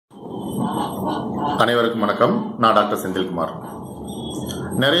அனைவருக்கும் வணக்கம். நான் டாக்டர் செந்தில்குமார்.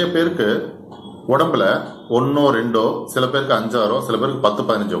 நிறைய பேருக்கு உடம்புல ஒன்னோ ரெண்டோ, சில பேருக்கு 5-6, சில பேருக்கு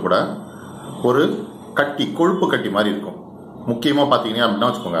 10-15 கூட ஒரு கட்டி, கொழுப்பு கட்டி மாதிரி இருக்கும். முக்கியமா பாத்தீங்கன்னா அப்படின்னா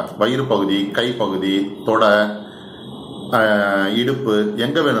வச்சுக்கோங்க, வயிறு பகுதி, கை பகுதி, தொடை, இடுப்பு,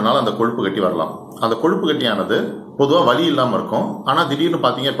 எங்க வேணும்னாலும் அந்த கொழுப்பு கட்டி வரலாம். அந்த கொழுப்பு கட்டியானது பொதுவாக வலி இல்லாம இருக்கும். ஆனா திடீர்னு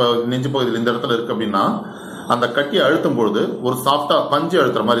பாத்தீங்க, இப்ப நெஞ்சு பகுதியில் இந்த இடத்துல இருக்கு அப்படின்னா அந்த கட்டியை அழுத்தும் பொழுது ஒரு சாஃப்டா பஞ்சு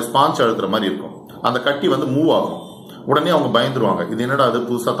அழுத்துற மாதிரி, ஸ்பாஞ்ச் அழுத்துற மாதிரி இருக்கும். அந்த கட்டி வந்து மூவ் ஆகும். உடனே அவங்க பயந்துருவாங்க, இது என்னடா அது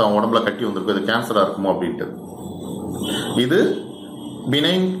புதுசா தான் உடம்புல கட்டி வந்திருக்கு, இது கேன்சரா இருக்குமோ அப்படின்ட்டு. இது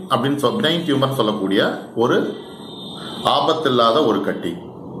பினைன் அப்படின்னு பினைன் டியூமர் சொல்லக்கூடிய ஒரு ஆபத்தில்லாத ஒரு கட்டி.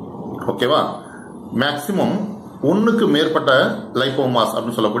 ஓகேவா? மேக்சிமம் 1க்கு மேற்பட்ட லைப்போமாஸ்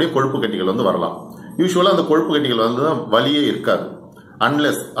அப்படின்னு சொல்லக்கூடிய கொழுப்பு கட்டிகள் வந்து வரலாம். யூஸ்வலா அந்த கொழுப்பு கட்டிகள் வந்து வலியே இருக்காது.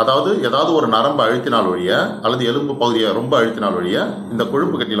 அன்லெஸ், அதாவது ஏதாவது ஒரு நரம்பு அழுத்தினால் ஒழிய அல்லது எலும்பு பகுதியை ரொம்ப அழுத்தினால் ஒழிய இந்த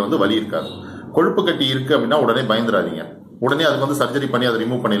கொழுப்பு கட்டியில வந்து வலி இருக்காது. கொழுப்பு கட்டி இருக்கு அப்படின்னா உடனே பயந்துடாதீங்க. உடனே அதுக்கு வந்து சர்ஜரி பண்ணி அதை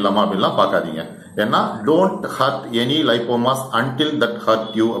ரிமூவ் பண்ணிடலாமா அப்படின்லாம் பார்க்காதீங்க. ஏன்னா don't hurt any லைப்போமாஸ் until that hurt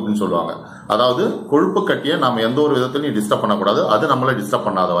you அப்படின்னு சொல்லுவாங்க. அதாவது கொழுப்பு கட்டியை நாம எந்த ஒரு விதத்திலையும் டிஸ்டர்ப் பண்ணக்கூடாது, அது நம்மளை டிஸ்டர்ப்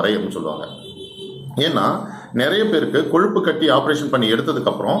பண்ணாத வரை அப்படின்னு சொல்லுவாங்க. ஏன்னா நிறைய பேருக்கு கொழுப்பு கட்டி ஆபரேஷன் பண்ணி எடுத்ததுக்கு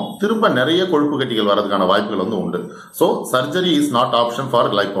அப்புறம் திரும்ப நிறைய கொழுப்பு கட்டிகள் வரதுக்கான வாய்ப்புகள் வந்து உண்டு. So surgery is not option for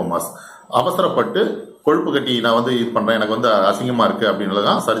லைப்போமாஸ். அவசரப்பட்டு கொழுப்பு கட்டி நான் வந்து இது பண்றேன், எனக்கு வந்து அசிங்கமா இருக்கு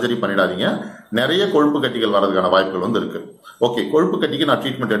அப்படின்றதான் சர்ஜரி பண்ணிடாதீங்க. நிறைய கொழுப்பு கட்டிகள் வரதுக்கான வாய்ப்புகள் வந்து இருக்கு. ஓகே, கொழுப்பு கட்டிக்கு நான்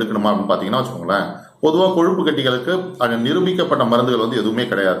ட்ரீட்மெண்ட் எடுக்கணுமா அப்படின்னு பாத்தீங்கன்னா வச்சுக்கோங்களேன், பொதுவாக கொழுப்பு கட்டிகளுக்கு நிரூபிக்கப்பட்ட மருந்துகள் வந்து எதுவுமே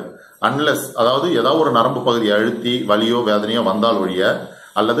கிடையாது. அன்லெஸ், அதாவது ஏதாவது ஒரு நரம்பு பகுதியை அழுத்தி வலியோ வேதனையோ வந்தால் ஒழிய,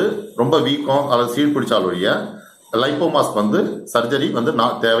 அல்லது ரொம்ப வீக்கம் அல்லது சீழ் பிடிச்சால் ஒழிய லைப்போமாஸ் வந்து சர்ஜரி வந்து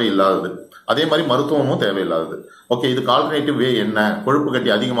தேவையில்லாதது. அதே மாதிரி மருத்துவமும் தேவையில்லாதது. ஓகே, இதுக்கு ஆல்டர்னேட்டிவ் வே என்ன, கொழுப்பு கட்டி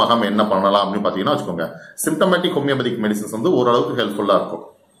அதிகமாகாம என்ன பண்ணலாம் அப்படின்னு பாத்தீங்கன்னா வச்சுக்கோங்க, சிம்டமேட்டிக் ஹோமியோபதிக் மெடிசன்ஸ் வந்து ஓரளவுக்கு ஹெல்ப்ஃபுல்லா இருக்கும்.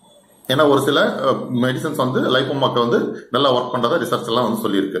 ஏன்னா ஒரு சில மெடிசன்ஸ் வந்து லைப்போமாக்கு வந்து நல்லா ஒர்க் பண்றதா ரிசர்ச் எல்லாம் வந்து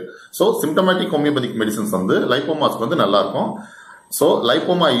சொல்லியிருக்கு. ஸோ சிம்டமேட்டிக் ஹோமியோபதிக் மெடிசன்ஸ் வந்து லைப்போமாஸ்க்கு வந்து நல்லா இருக்கும். ஸோ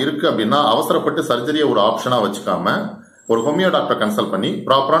லைப்போமா இருக்கு அப்படின்னா அவசரப்பட்டு சர்ஜரியை ஒரு ஆப்ஷனா வச்சுக்காம ஒரு ஹோமியோ டாக்டர் கன்சல்ட் பண்ணி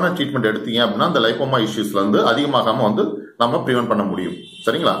ப்ராப்பரான ட்ரீட்மெண்ட் எடுத்தீங்க அப்படின்னா அந்த லைப்போமா இஷ்யூஸ்ல இருந்து அதிகமாகாம வந்து நம்ம ப்ரிவென்ட் பண்ண முடியும்.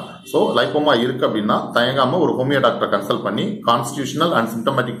 சரிங்களா? சோ லைப்போமா இருக்கு அப்படின்னா தயங்காம ஒரு ஹோமியோ டாக்டர் கன்சல்ட் பண்ணி கான்ஸ்டிடியூஷனல் அண்ட்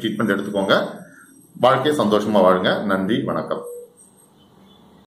சிம்டமேட்டிக் ட்ரீட்மெண்ட் எடுத்துக்கோங்க. வாழ்க்கையை சந்தோஷமா வாழுங்க. நன்றி, வணக்கம்.